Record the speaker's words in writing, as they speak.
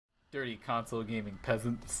Dirty console gaming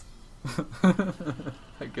peasants.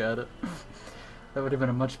 I got it. That would have been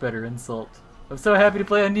a much better insult. I'm so happy to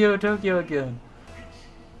play on Neo Tokyo again.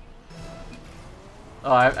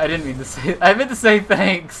 Oh, I didn't mean to say. I meant to say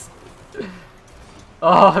thanks.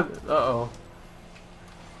 Oh, uh-oh.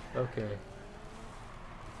 Okay.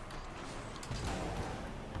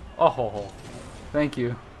 Oh, thank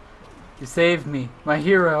you. You saved me, my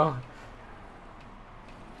hero.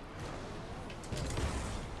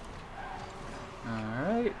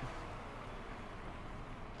 Alright.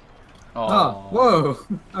 Oh, whoa!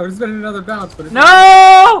 I was expecting another bounce, but it's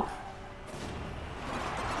no!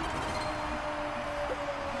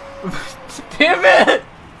 Damn it!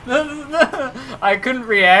 I couldn't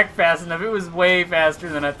react fast enough. It was way faster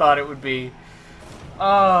than I thought it would be.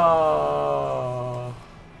 Oh,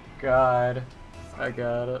 God. I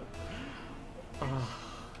got it. Oh,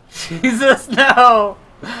 Jesus, no!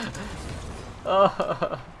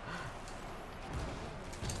 Oh.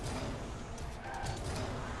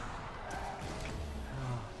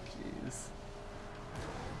 Jeez.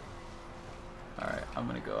 Alright, I'm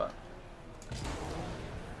gonna go up.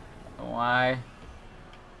 Why?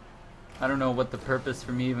 I don't know what the purpose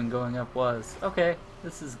for me even going up was. Okay,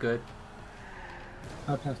 this is good.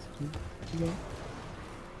 I'll pass it to you.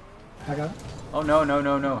 I got it. Oh, no, no,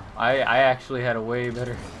 no, no. I actually had a way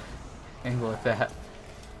better angle at that.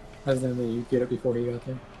 I was gonna let you get it before he got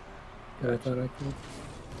there. But I thought I could.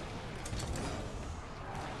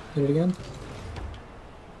 Hit it again?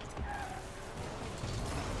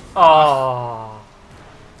 Oh.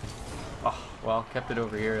 Oh, well, kept it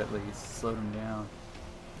over here at least. Slowed him down.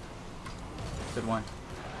 Good one.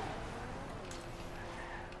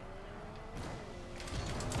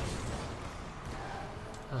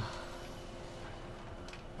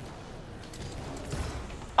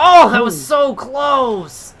 Oh, that was so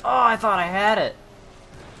close! Oh, I thought I had it.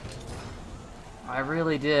 I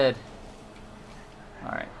really did.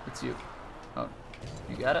 Alright, it's you. Oh,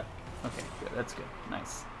 you got it? Okay, good. That's good.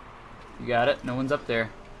 Nice. You got it? No one's up there.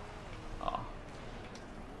 Oh.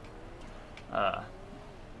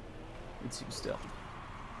 It's you still.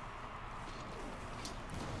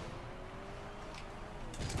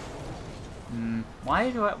 Why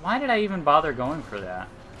did I even bother going for that?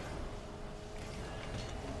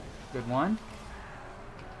 Good one.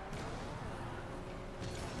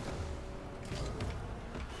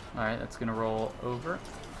 Alright, that's gonna roll over.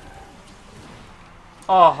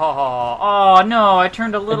 Oh no, I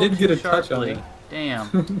turned a little too get a sharply. touch on it.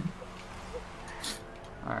 Damn.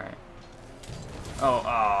 Alright.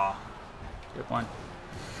 Oh. Good one.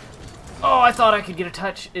 Oh, I thought I could get a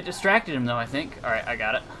touch. It distracted him though, I think. Alright, I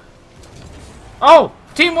got it. Oh!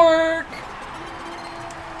 Teamwork!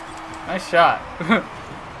 Nice shot.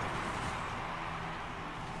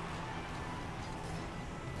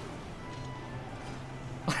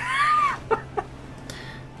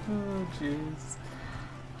 Oh, jeez.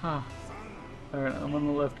 Huh. Alright, I'm on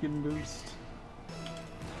the left getting boost.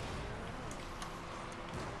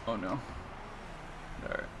 Oh no.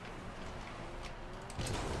 Alright.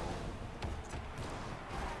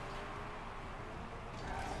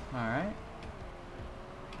 Alright.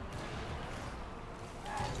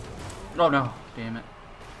 Oh no, damn it.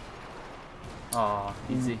 Oh,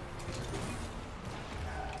 easy.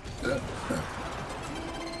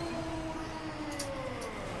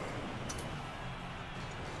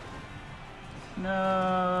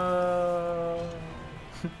 No.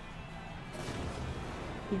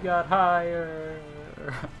 He got higher.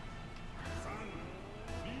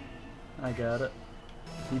 I got it.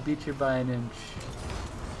 He beat you by an inch.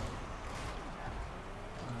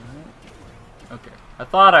 Alright. Okay. I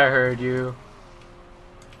thought I heard you.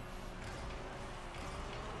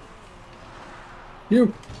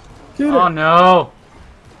 You! Get it! Oh no!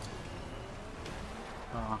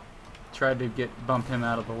 Oh, tried to bump him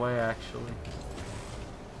out of the way actually.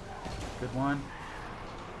 Good one.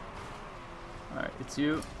 Alright, it's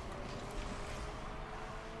you.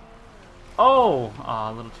 Oh!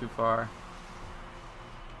 Ah, a little too far.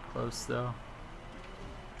 Close though.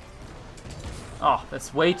 Oh,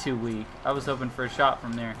 that's way too weak. I was hoping for a shot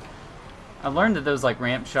from there. I learned that those like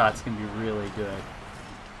ramp shots can be really good.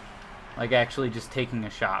 Like actually just taking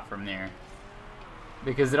a shot from there.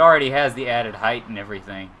 Because it already has the added height and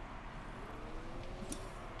everything.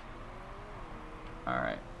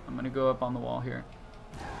 Alright, I'm gonna go up on the wall here.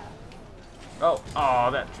 Oh,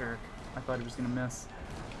 that jerk. I thought he was gonna miss.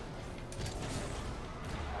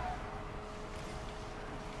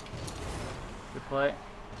 Good play.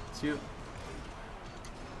 It's you.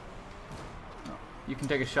 Oh, you can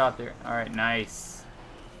take a shot there. Alright, nice.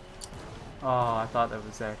 Oh, I thought that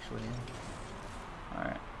was actually...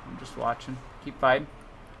 Alright, I'm just Just watching. Keep fighting.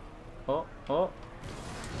 Oh, oh.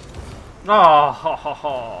 Oh, ho, ho,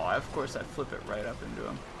 ho. Of course I flip it right up into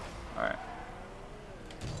him. Alright.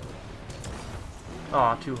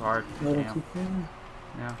 Oh, too hard. Damn.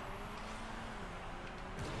 Yeah.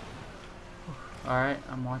 Alright,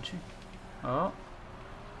 I'm watching. Oh.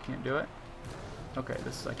 Can't do it. Okay,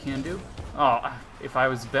 this I can do. Oh, if I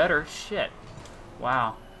was better, shit.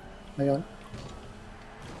 Wow. I got it.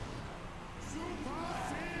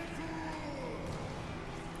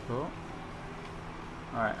 Cool.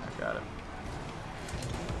 Alright, I got it.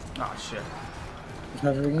 Oh shit.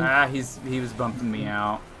 Ah, he was bumping me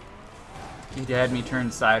out. He had me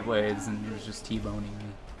turned sideways and he was just T-boning me.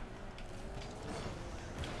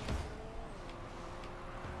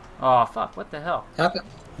 Oh fuck, what the hell? Happen.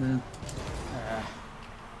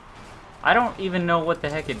 I don't even know what the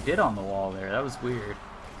heck it did on the wall there. That was weird.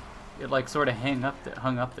 It like sort of hung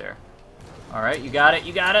up there. Alright, you got it,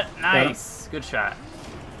 you got it. Nice. Good shot.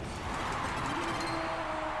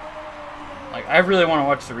 Like, I really want to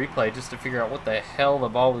watch the replay just to figure out what the hell the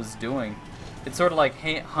ball was doing. It sort of like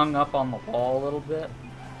hung up on the wall a little bit.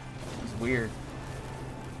 It was weird.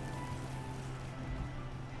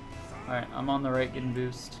 Alright, I'm on the right getting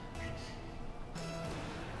boost.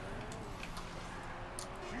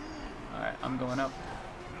 Alright, I'm going up.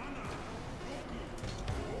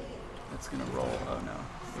 It's gonna roll. Oh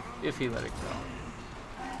no. If he let it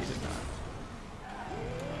go. He did not.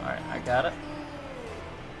 Alright, I got it.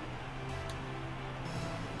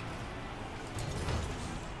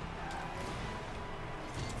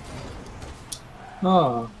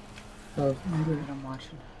 Oh. I'm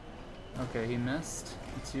watching. Okay, he missed.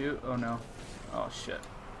 It's you. Oh no. Oh shit.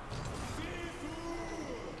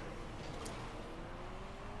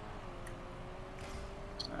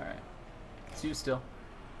 Alright. It's you still.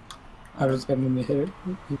 I was getting him to hit it.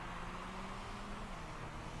 I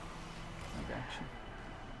got you.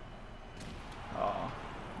 Oh,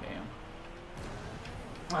 damn.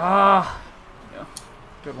 Ah! Yeah.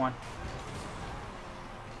 Good one.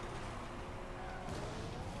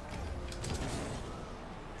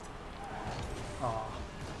 Oh.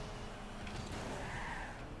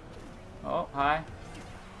 Oh, hi.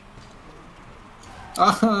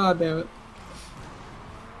 Ah, damn it.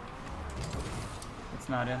 It's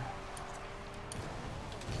not in.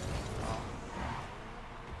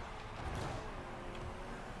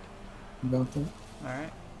 Bounced it.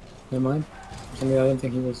 Alright. Never mind. I mean, I didn't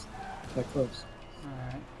think he was that close.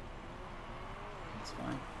 Alright. That's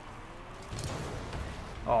fine.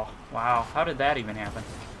 Oh, wow. How did that even happen?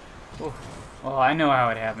 Oof. Well, I know how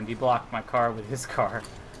it happened. He blocked my car with his car.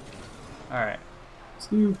 Alright.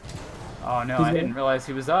 Steve. Oh no, I didn't realize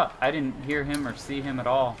he was up. I didn't hear him or see him at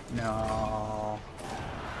all. No.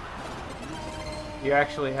 You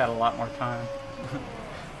actually had a lot more time.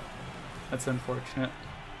 That's unfortunate.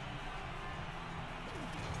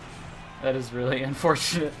 That is really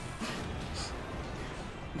unfortunate.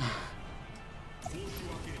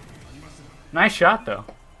 Nice shot, though.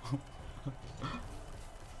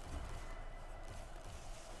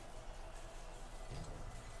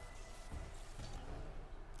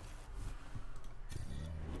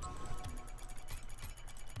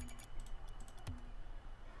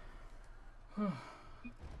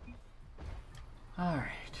 Alright.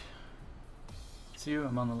 It's you,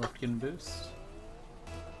 I'm on the left getting boost.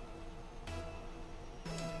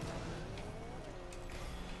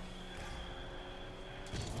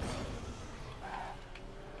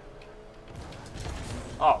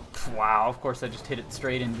 Oh, wow, of course I just hit it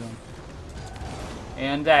straight into him.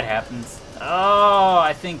 And that happens. Oh,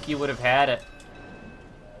 I think you would have had it.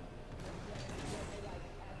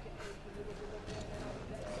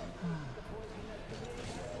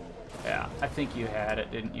 Yeah, I think you had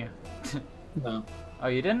it, didn't you? No. Oh,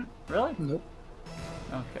 you didn't? Really? Nope.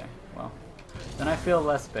 Okay, well, then I feel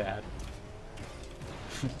less bad.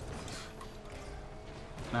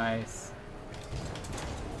 Nice.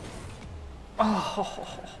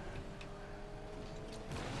 Oh!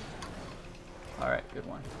 Alright, good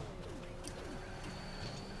one.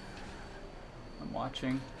 I'm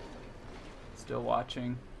watching. Still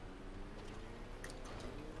watching.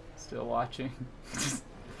 Still watching.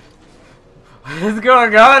 What is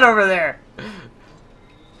going on over there?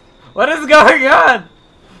 What is going on?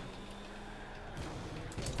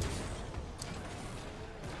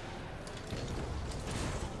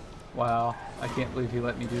 Wow, I can't believe he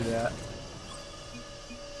let me do that.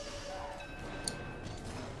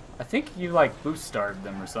 I think you like boost started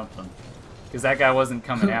them or something. Because that guy wasn't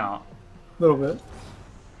coming out. A little bit.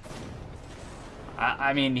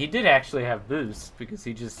 I mean, he did actually have boost because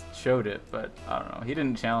he just showed it, but I don't know. He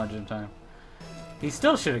didn't challenge in time. He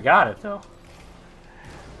still should have got it, though.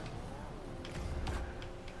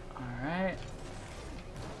 Alright.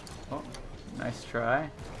 Oh, nice try.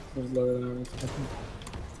 It was lower than I was expecting.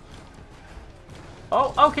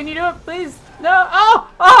 Oh, oh, can you do it, please? No! Oh!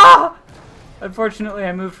 Oh! Unfortunately,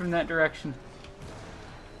 I moved from that direction.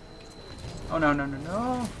 Oh, no, no, no,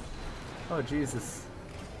 no. Oh, Jesus.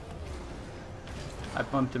 I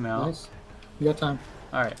bumped him out. Nice. You got time.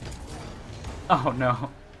 Alright. Oh,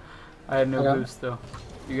 no. I had no boost, though.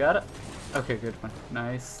 You got it? Okay, good one.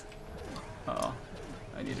 Nice. Uh oh.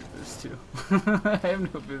 I need a boost, too. I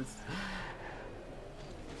have no boost.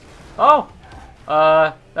 Oh!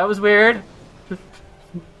 That was weird.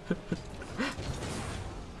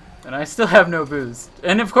 And I still have no boost.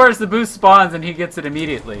 And of course the boost spawns and he gets it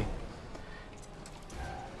immediately.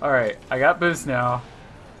 Alright, I got boost now.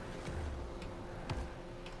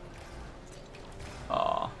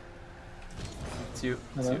 Aw. Two.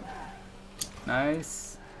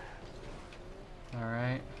 Nice.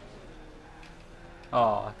 Alright.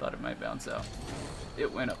 Oh, I thought it might bounce out.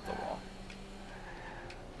 It went up the wall.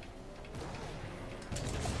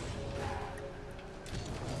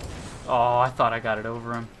 Oh, I thought I got it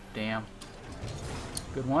over him. Damn.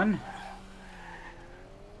 Good one.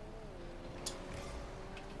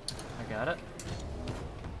 I got it.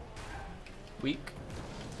 Weak.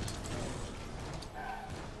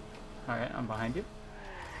 Alright, I'm behind you.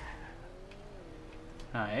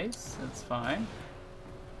 Nice, that's fine.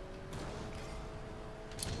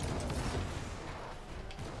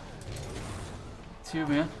 It's you,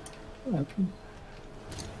 man. Okay.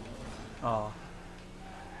 Oh.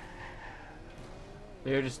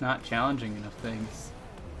 They're just not challenging enough things.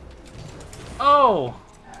 Oh!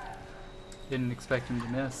 Didn't expect him to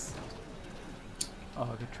miss. Oh,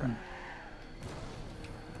 good try.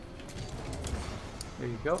 There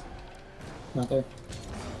you go. Not there.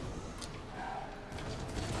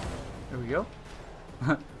 There we go.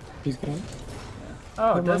 He's going. Yeah.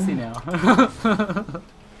 Oh, does he now?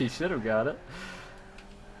 He should have got it.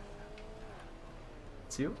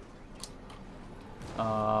 It's you.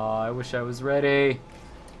 I wish I was ready.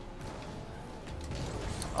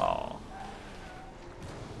 Oh.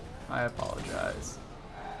 I apologize.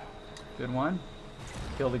 Good one.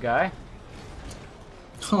 Kill the guy.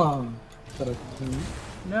 Oh.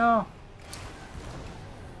 No.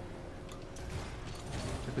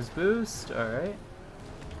 Took his boost. Alright.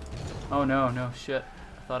 Oh no, no shit.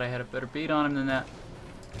 I thought I had a better beat on him than that.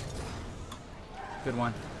 Good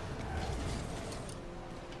one.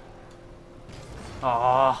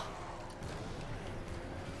 Aw.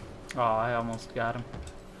 Oh, I almost got him.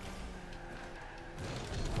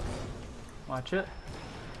 Watch it.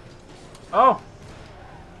 Oh!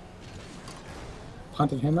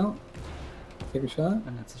 Hunting him out. Take a shot.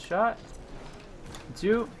 And it's a shot. It's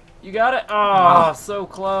you. You got it. Oh, so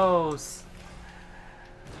close.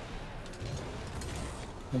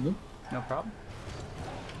 Thank you. No problem.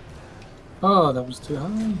 Oh, that was too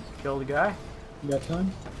high. Kill the guy. You got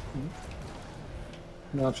time?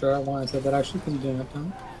 I'm not sure why I said that actually, because you didn't have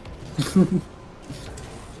time.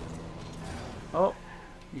 Oh,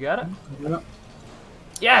 you got it? Yeah.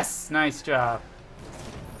 Yes! Nice job.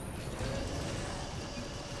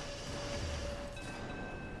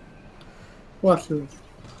 Watch this.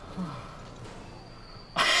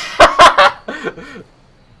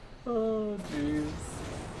 Oh, jeez.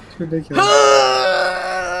 It's ridiculous.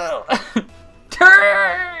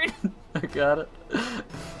 Turn! I got it.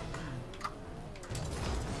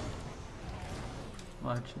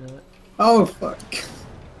 Watch it. Oh, fuck.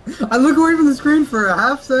 I look away from the screen for a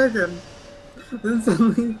half second. Then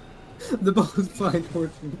suddenly, the ball is flying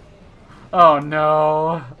towards me. Oh,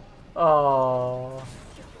 no. Oh.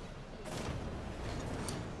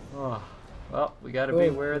 Oh. Well, we gotta be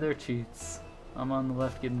aware of their cheats. I'm on the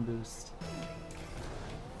left getting boost.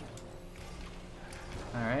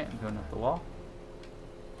 Alright, I'm going up the wall.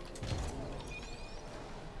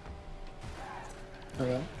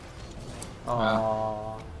 Okay.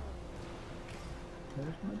 Oh.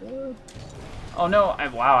 There's my dad. Oh no,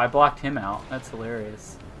 wow, I blocked him out. That's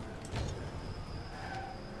hilarious.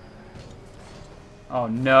 Oh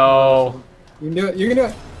no. You can do it. You can do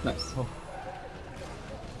it. Nice. Oh.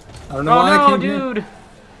 I don't know why I came dude. here.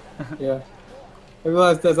 Yeah. I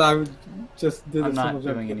realized as I just did I'm a not single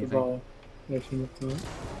jump doing to the anything. ball. Actually, up to it.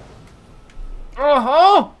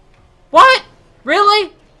 Oh! What?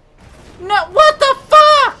 Really? No, what the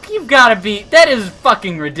fuck? You've gotta be, that is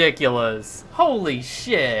fucking ridiculous. Holy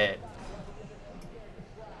shit.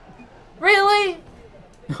 Really?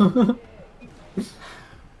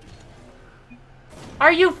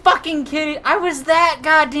 Are you fucking kidding? I was that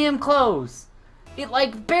goddamn close. It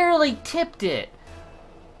like barely tipped it.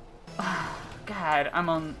 God, I'm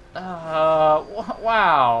on...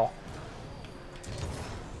 wow.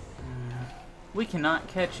 We cannot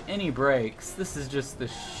catch any breaks. This is just the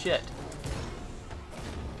shit.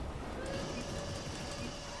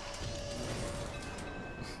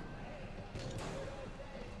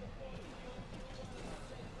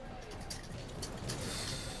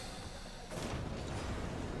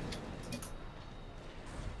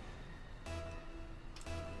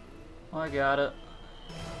 I got it.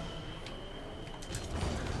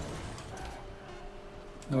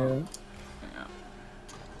 Yeah. Yeah.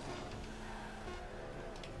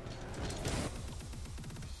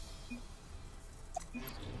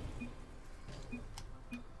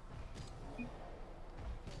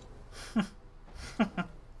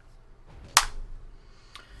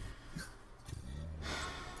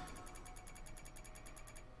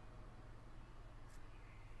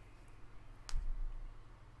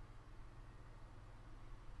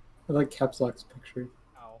 I like Caps Lock's picture.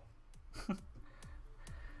 Ow.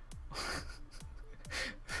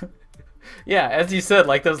 Yeah, as you said,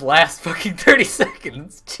 like those last fucking 30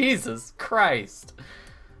 seconds. Jesus Christ.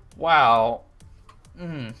 Wow.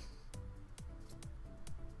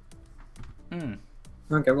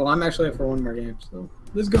 Okay, well, I'm actually up for one more game, so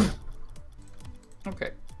let's go.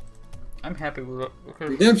 Okay. I'm happy with it. Okay.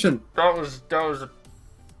 Redemption. That was a...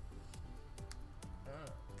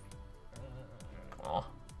 Oh.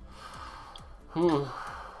 Whew.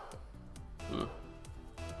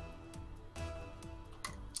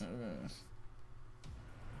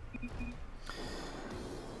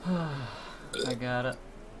 I got it.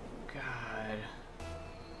 God.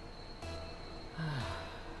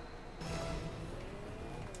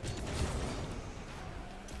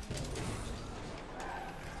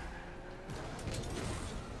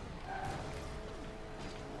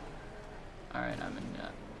 Alright, I'm in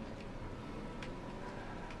net.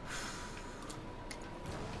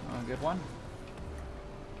 Oh, good one.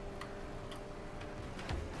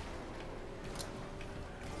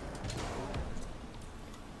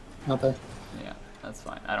 Not there. Yeah, that's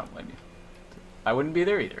fine. I don't blame you. I wouldn't be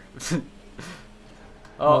there either.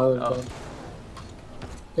 Oh, oh.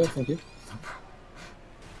 Okay, thank you.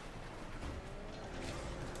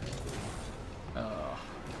 Oh.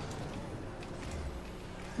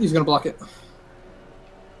 He's gonna block it.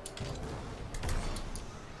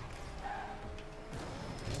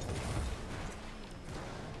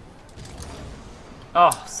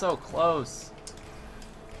 Oh, so close.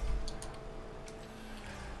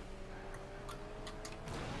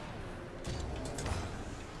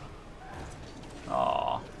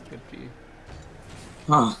 Oh, good for you.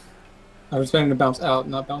 Ah, I was expecting to bounce out,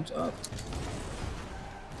 not bounce up.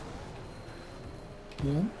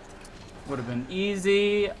 Yeah. Would have been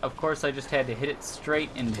easy. Of course, I just had to hit it straight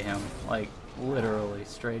into him. Like, literally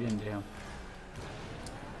straight into him.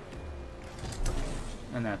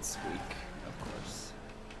 And that's weak, of course.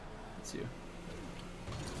 It's you.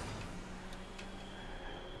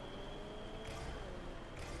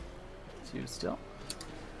 It's you still.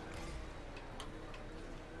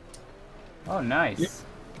 Oh, nice. Yep.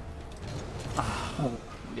 Oh,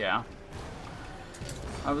 yeah.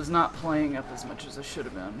 I was not playing up as much as I should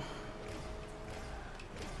have been.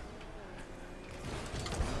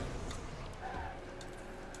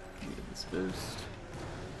 Needed this boost.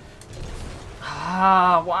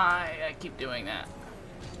 Ah, why? I keep doing that.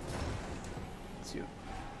 It's you.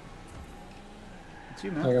 It's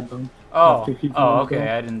you, man. I got boom. Oh, Keep oh, going, okay.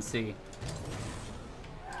 go. I didn't see.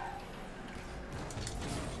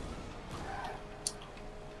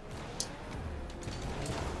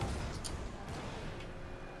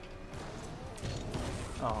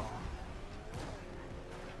 Oh.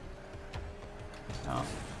 Oh.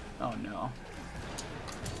 Oh no.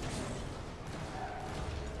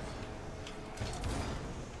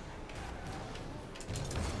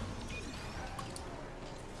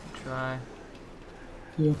 Try.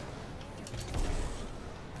 Yeah.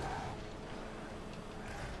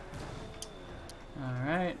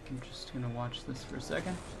 Alright, I'm just gonna watch this for a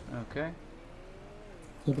second. Okay.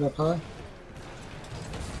 Keep it up high.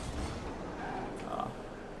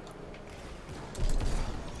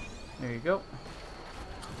 There you go.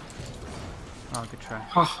 Oh, good try.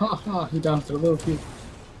 Ha ha ha! He bounced it a little few.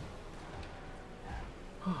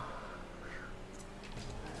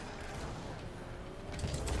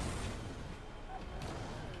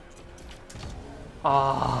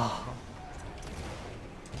 Oh.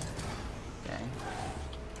 Dang.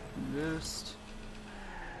 Boost.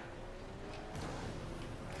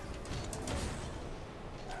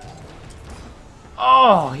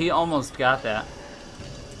 Oh, he almost got that.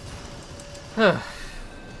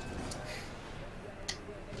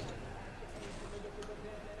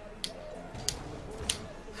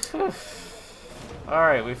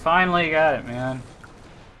 Alright, we finally got it, man.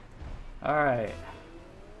 Alright.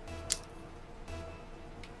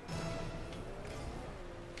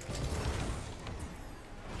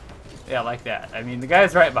 Yeah, like that. I mean, the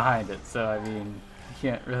guy's right behind it, so I mean, you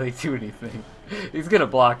can't really do anything. He's gonna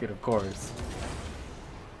block it, of course.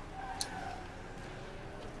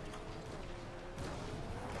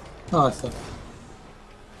 Oh, I suck.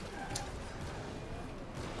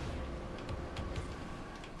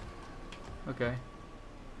 Okay.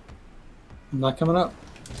 I'm not coming up.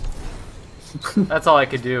 That's all I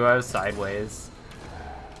could do. I was sideways.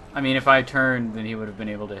 I mean, if I turned, then he would have been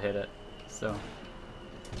able to hit it. So.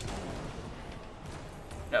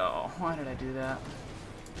 No, why did I do that?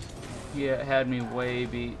 He had me way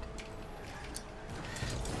beat.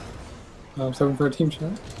 7 for a team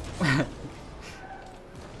shot.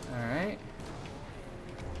 Alright.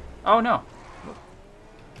 Oh no.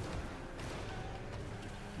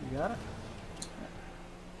 You got it?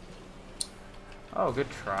 Oh, good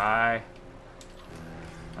try.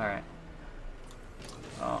 Alright.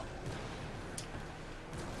 Oh.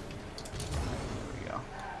 There we go.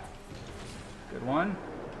 Good one.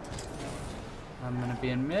 I'm gonna be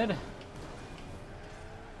in mid.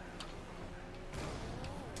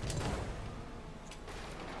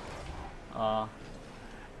 Oh.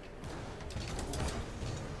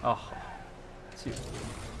 Two.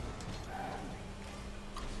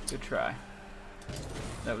 Good try.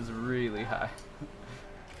 That was really high.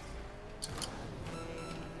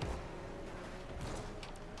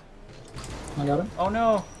 I got it. Oh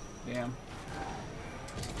no! Damn.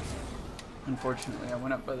 Unfortunately, I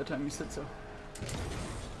went up by the time you said so.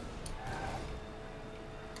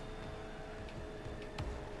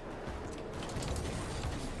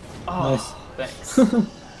 Oh, Nice. Thanks.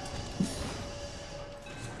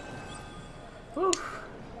 Whew.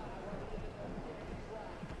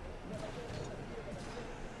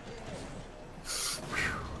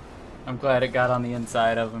 I'm glad it got on the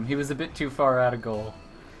inside of him. He was a bit too far out of goal,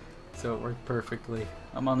 so it worked perfectly.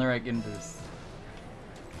 I'm on the right gimboost.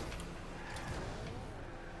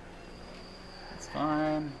 It's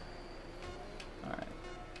fine. Alright.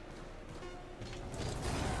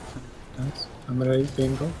 Nice. I'm gonna be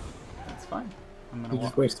in goal. That's fine. I'm gonna You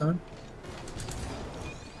just waste time.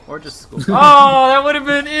 Or just school. Oh, that would have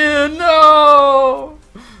been in! No!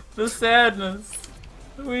 The sadness.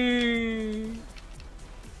 Whee!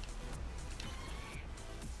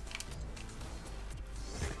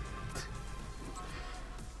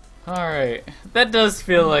 Alright. That does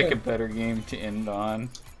feel like a better game to end on.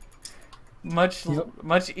 Much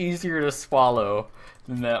easier to swallow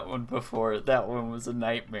than that one before. That one was a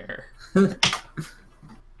nightmare.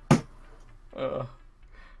 Ugh.